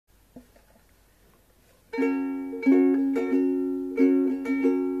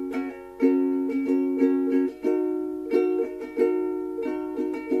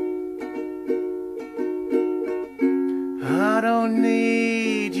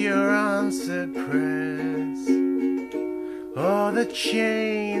unanswered prayers, or the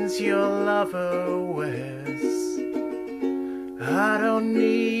chains your lover wears. I don't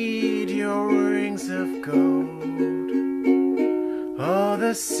need your rings of gold, or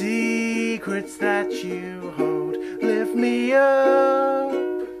the secrets that you hold. Lift me up,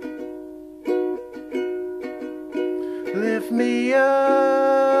 lift me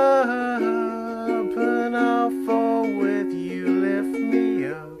up, and I'll fall with you. Lift me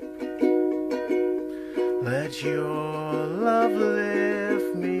up, let your love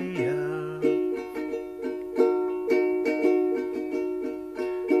lift me up.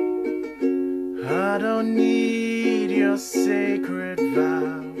 I don't need your sacred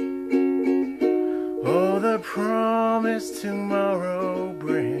vow, or the promise tomorrow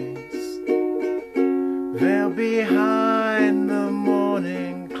brings. Veiled behind the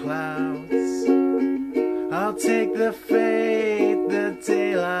morning clouds, I'll take the fate the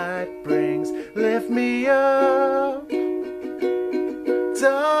daylight brings. Lift me up,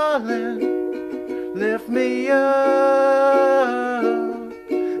 darling, lift me up,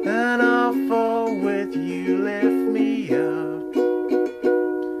 and I'll fall with you. Lift me up,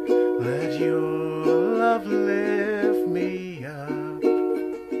 let your love lift me up.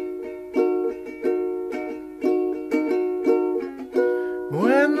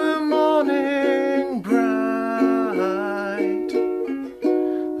 When the morning bright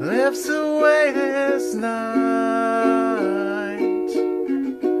lifts away this night,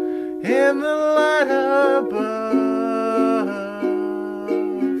 in the light above,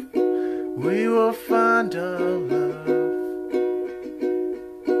 we will find our love.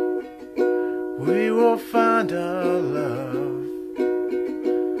 We will find our love.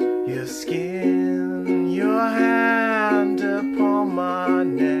 Your skin, your hand upon my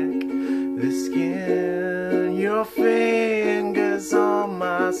neck, the skin, your fingers on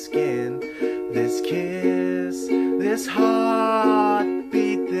my skin, this kiss, this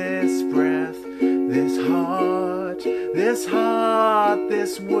heartbeat, this breath, this heart,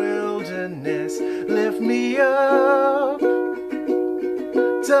 this wilderness. Lift me up,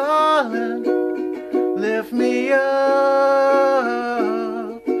 darling, lift me up.